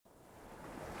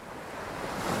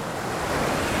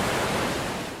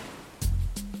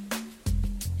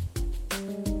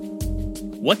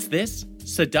What's this?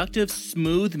 Seductive,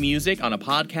 smooth music on a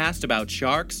podcast about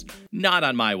sharks? Not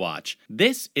on my watch.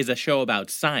 This is a show about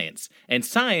science, and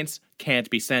science can't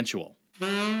be sensual.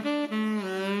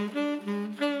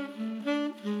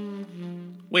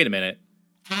 Wait a minute.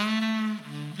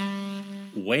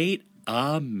 Wait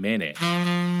a minute.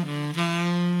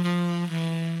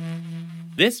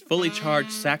 This fully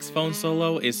charged saxophone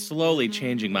solo is slowly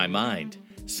changing my mind.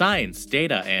 Science,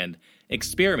 data, and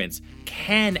experiments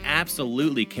can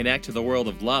absolutely connect to the world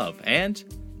of love and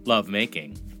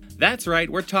lovemaking. That's right,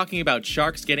 we're talking about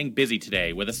sharks getting busy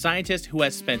today with a scientist who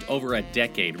has spent over a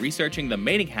decade researching the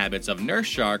mating habits of nurse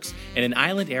sharks in an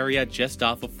island area just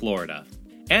off of Florida.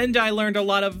 And I learned a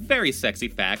lot of very sexy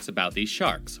facts about these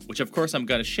sharks, which of course I'm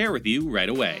going to share with you right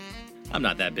away. I'm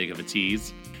not that big of a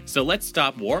tease. So let's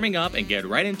stop warming up and get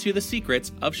right into the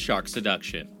secrets of shark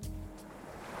seduction.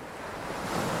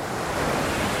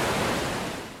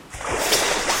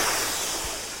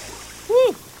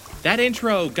 Whew! That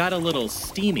intro got a little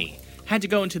steamy. Had to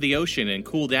go into the ocean and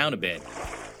cool down a bit.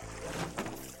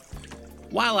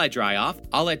 While I dry off,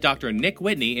 I'll let Dr. Nick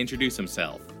Whitney introduce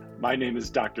himself. My name is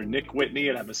Dr. Nick Whitney,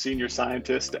 and I'm a senior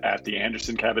scientist at the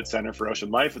Anderson Cabot Center for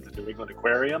Ocean Life at the New England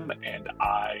Aquarium, and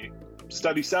I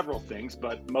study several things,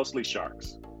 but mostly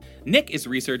sharks. Nick is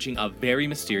researching a very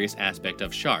mysterious aspect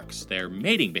of sharks, their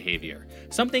mating behavior,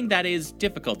 something that is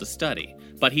difficult to study,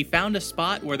 but he found a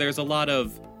spot where there's a lot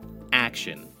of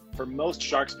action. For most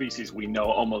shark species, we know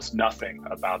almost nothing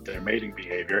about their mating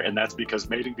behavior, and that's because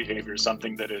mating behavior is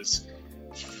something that is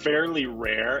fairly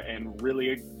rare and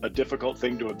really a difficult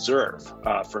thing to observe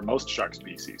for most shark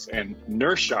species. And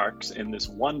nurse sharks in this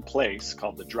one place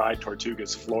called the Dry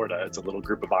Tortugas, Florida, it's a little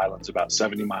group of islands about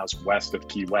 70 miles west of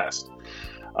Key West.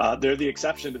 They're the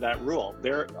exception to that rule.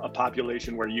 They're a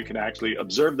population where you can actually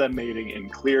observe them mating in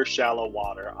clear, shallow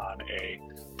water on a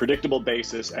predictable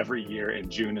basis every year in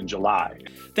June and July.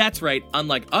 That's right,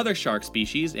 unlike other shark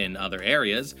species in other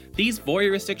areas, these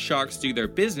voyeuristic sharks do their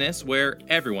business where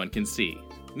everyone can see.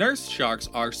 Nurse sharks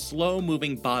are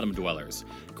slow-moving bottom dwellers,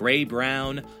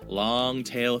 gray-brown, long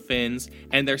tail fins,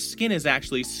 and their skin is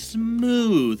actually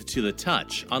smooth to the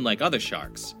touch, unlike other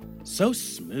sharks. So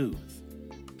smooth.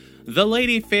 The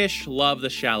ladyfish love the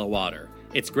shallow water.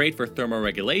 It's great for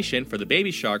thermoregulation for the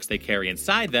baby sharks they carry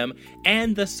inside them,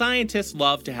 and the scientists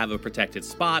love to have a protected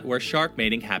spot where shark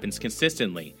mating happens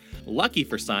consistently. Lucky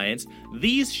for science,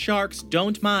 these sharks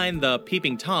don't mind the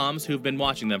peeping toms who've been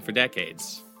watching them for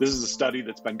decades. This is a study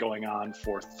that's been going on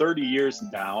for 30 years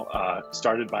now,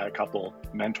 started by a couple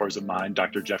mentors of mine,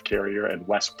 Dr. Jeff Carrier and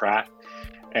Wes Pratt,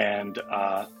 and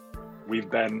we've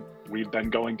been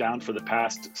going down for the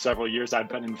past several years. I've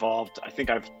been involved. I think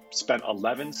I've spent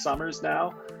 11 summers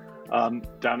now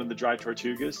down in the Dry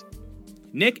Tortugas.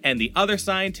 Nick and the other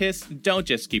scientists don't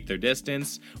just keep their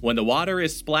distance. When the water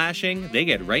is splashing, they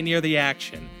get right near the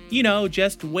action. You know,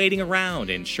 just waiting around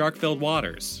in shark-filled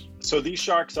waters. So these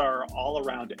sharks are all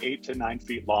around 8 to 9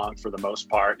 feet long for the most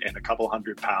part and a couple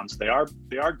hundred pounds. They are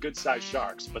good-sized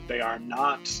sharks, but they are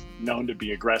not known to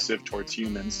be aggressive towards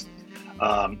humans.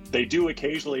 They do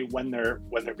occasionally, when their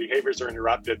behaviors are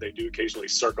interrupted, they do occasionally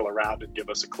circle around and give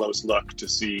us a close look to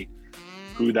see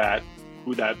who that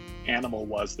animal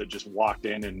was that just walked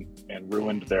in and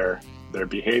ruined their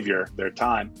behavior, their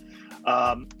time.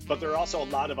 But there are also a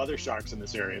lot of other sharks in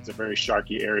this area. It's a very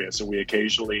sharky area, so we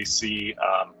occasionally see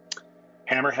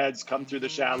hammerheads come through the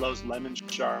shallows, lemon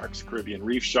sharks, Caribbean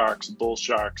reef sharks, bull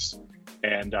sharks.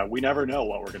 And we never know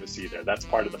what we're going to see there. That's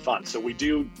part of the fun. So we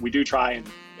do try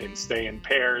and stay in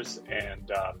pairs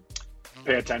and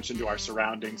pay attention to our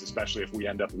surroundings, especially if we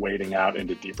end up wading out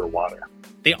into deeper water.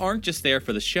 They aren't just there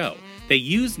for the show. They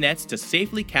use nets to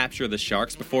safely capture the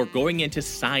sharks before going into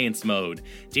science mode,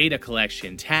 data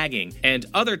collection, tagging, and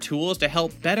other tools to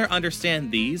help better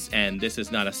understand these, and this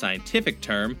is not a scientific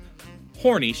term,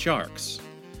 horny sharks.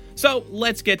 So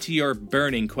let's get to your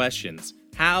burning questions.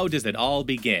 How does it all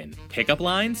begin? Pickup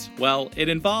lines? Well, it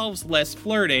involves less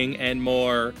flirting and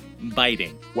more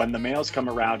biting. When the males come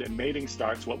around and mating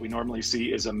starts, what we normally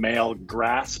see is a male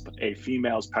grasp a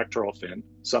female's pectoral fin.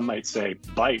 Some might say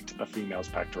bite a female's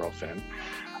pectoral fin.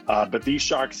 But these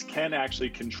sharks can actually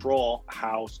control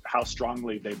how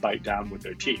strongly they bite down with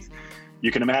their teeth. You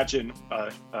can imagine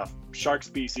a shark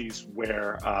species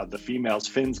where the female's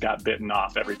fins got bitten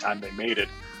off every time they mated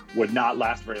would not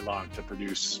last very long to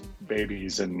produce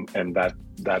babies, and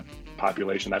that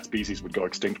population, that species would go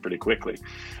extinct pretty quickly.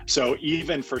 So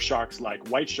even for sharks like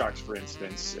white sharks, for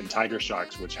instance, and tiger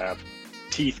sharks, which have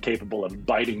teeth capable of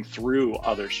biting through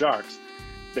other sharks,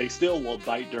 they still will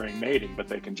bite during mating, but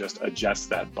they can just adjust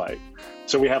that bite.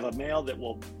 So we have a male that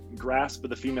will grasp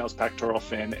the female's pectoral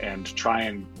fin and try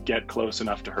and get close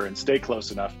enough to her and stay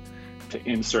close enough to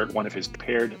insert one of his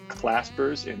paired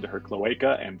claspers into her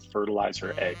cloaca and fertilize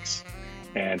her eggs.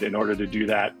 And in order to do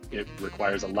that, it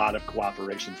requires a lot of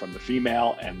cooperation from the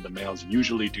female, and the males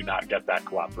usually do not get that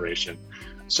cooperation.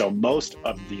 So most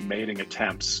of the mating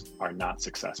attempts are not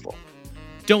successful.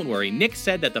 Don't worry, Nick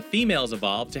said that the females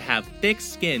evolved to have thick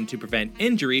skin to prevent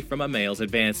injury from a male's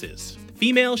advances.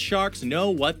 Female sharks know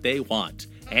what they want,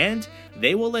 and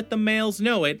they will let the males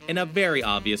know it in a very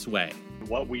obvious way.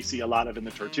 What we see a lot of in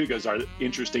the Tortugas are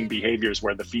interesting behaviors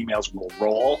where the females will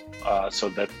roll so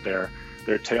that their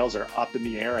tails are up in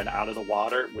the air and out of the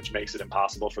water, which makes it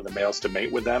impossible for the males to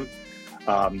mate with them.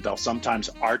 They'll sometimes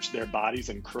arch their bodies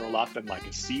and curl up in like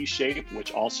a C shape,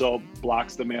 which also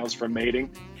blocks the males from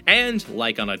mating. And,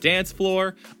 like on a dance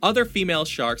floor, other female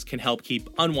sharks can help keep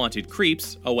unwanted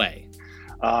creeps away.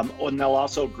 And they'll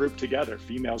also group together.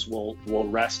 Females will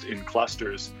rest in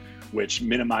clusters, which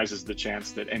minimizes the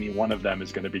chance that any one of them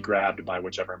is going to be grabbed by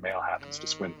whichever male happens to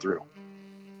swim through.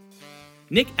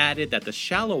 Nick added that the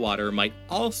shallow water might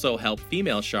also help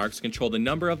female sharks control the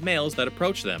number of males that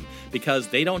approach them, because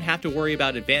they don't have to worry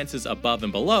about advances above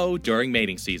and below during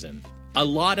mating season. A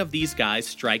lot of these guys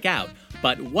strike out,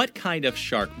 but what kind of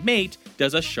shark mate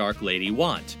does a shark lady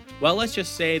want? Well, let's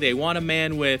just say they want a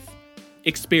man with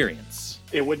experience.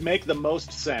 It would make the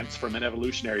most sense from an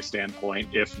evolutionary standpoint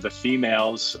if the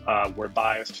females were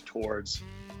biased towards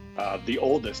the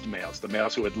oldest males, the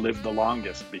males who had lived the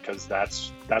longest, because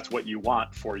that's what you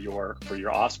want for your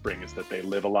offspring, is that they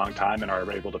live a long time and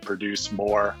are able to produce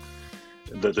more,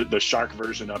 the shark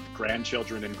version of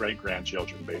grandchildren and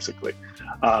great-grandchildren, basically.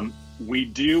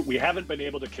 We haven't been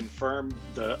able to confirm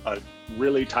a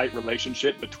really tight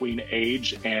relationship between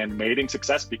age and mating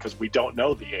success because we don't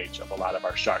know the age of a lot of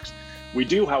our sharks. We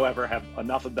do, however, have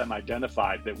enough of them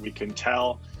identified that we can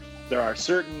tell there are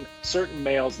certain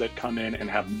males that come in and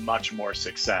have much more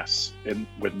success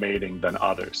with mating than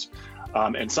others.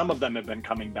 And some of them have been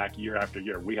coming back year after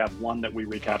year. We have one that we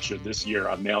recaptured this year,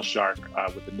 a male shark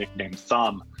with the nickname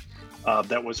Thumb,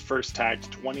 that was first tagged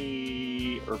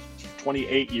 20 or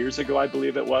 28 years ago, I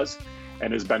believe it was,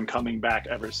 and has been coming back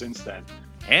ever since then.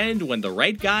 And when the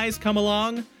right guys come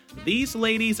along, these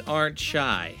ladies aren't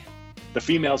shy. The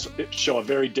females show a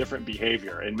very different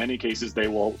behavior. In many cases, they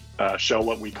will show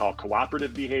what we call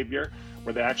cooperative behavior,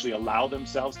 where they actually allow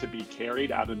themselves to be carried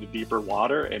out into deeper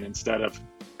water, and instead of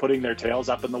putting their tails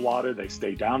up in the water, they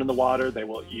stay down in the water. They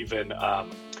will even,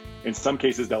 in some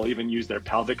cases, they'll even use their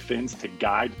pelvic fins to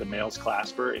guide the male's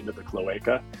clasper into the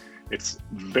cloaca. It's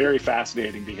very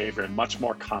fascinating behavior and much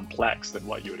more complex than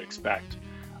what you would expect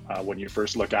when you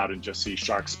first look out and just see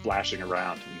sharks splashing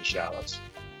around in the shallows.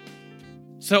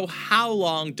 So how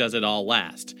long does it all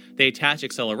last? They attach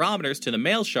accelerometers to the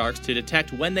male sharks to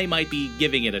detect when they might be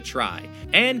giving it a try,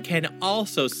 and can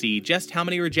also see just how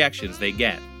many rejections they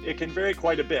get. It can vary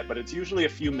quite a bit, but it's usually a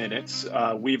few minutes.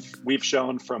 We've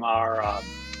shown from our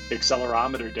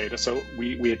accelerometer data, so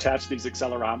we attach these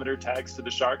accelerometer tags to the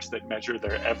sharks that measure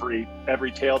their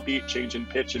every tail beat, change in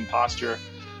pitch and posture.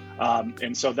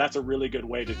 And so that's a really good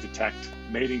way to detect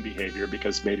mating behavior,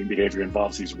 because mating behavior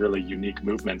involves these really unique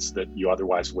movements that you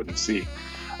otherwise wouldn't see.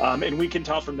 And we can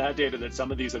tell from that data that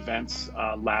some of these events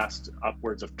last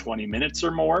upwards of 20 minutes or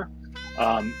more,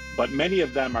 but many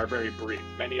of them are very brief.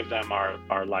 Many of them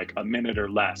are like a minute or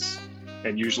less,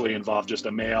 and usually involve just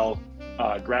a male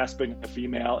grasping a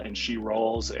female, and she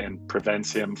rolls and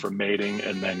prevents him from mating,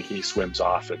 and then he swims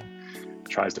off and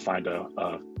tries to find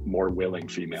a more willing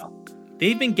female.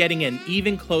 They've been getting an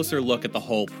even closer look at the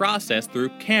whole process through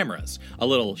cameras, a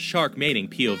little shark mating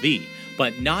POV,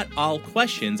 but not all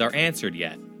questions are answered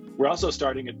yet. We're also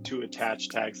starting to attach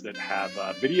tags that have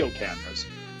video cameras,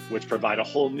 which provide a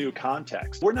whole new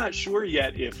context. We're not sure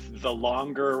yet if the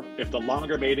longer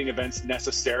mating events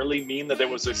necessarily mean that there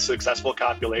was a successful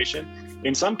copulation.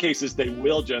 In some cases,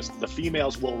 the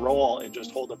females will roll and just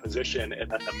hold a position,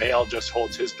 and then the male just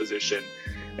holds his position,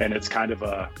 and it's kind of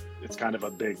a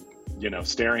big,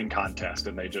 staring contest,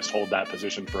 and they just hold that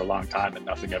position for a long time and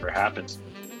nothing ever happens.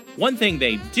 One thing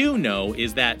they do know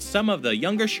is that some of the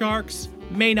younger sharks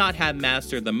may not have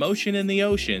mastered the motion in the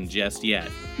ocean just yet.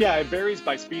 Yeah, it varies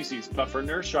by species, but for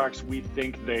nurse sharks, we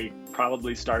think they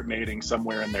probably start mating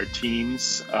somewhere in their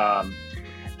teens,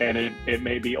 and it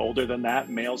may be older than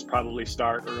that. Males probably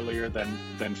start earlier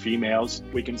than females.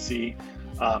 We can see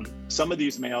some of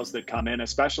these males that come in,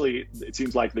 especially it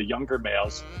seems like the younger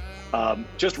males,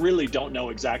 just really don't know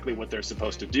exactly what they're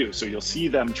supposed to do. So you'll see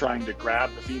them trying to grab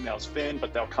the female's fin,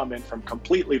 but they'll come in from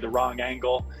completely the wrong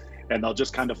angle, and they'll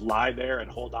just kind of lie there and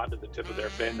hold on to the tip of their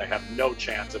fin. They have no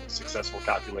chance of a successful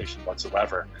copulation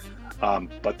whatsoever,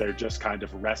 but they're just kind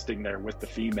of resting there with the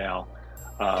female.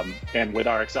 And with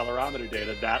our accelerometer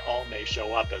data, that all may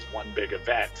show up as one big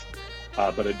event,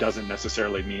 but it doesn't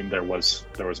necessarily mean there was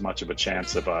much of a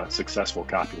chance of a successful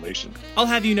copulation. I'll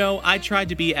have you know, I tried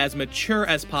to be as mature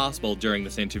as possible during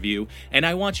this interview, and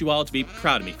I want you all to be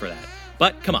proud of me for that.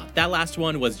 But come on, that last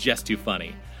one was just too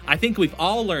funny. I think we've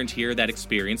all learned here that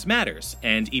experience matters,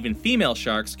 and even female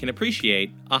sharks can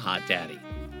appreciate a hot daddy.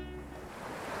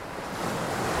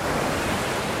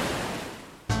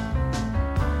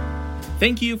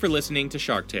 Thank you for listening to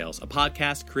Shark Tales, a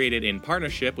podcast created in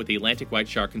partnership with the Atlantic White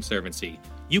Shark Conservancy.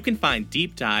 You can find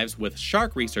deep dives with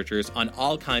shark researchers on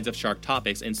all kinds of shark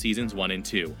topics in seasons 1 and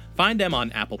 2. Find them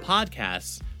on Apple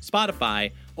Podcasts,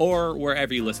 Spotify, or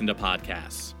wherever you listen to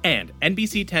podcasts. And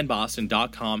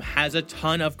NBC10Boston.com has a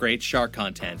ton of great shark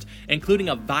content, including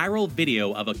a viral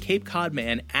video of a Cape Cod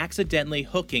man accidentally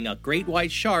hooking a great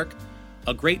white shark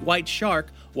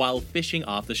while fishing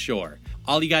off the shore.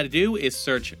 All you gotta do is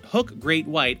search Hook Great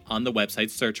White on the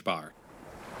website's search bar.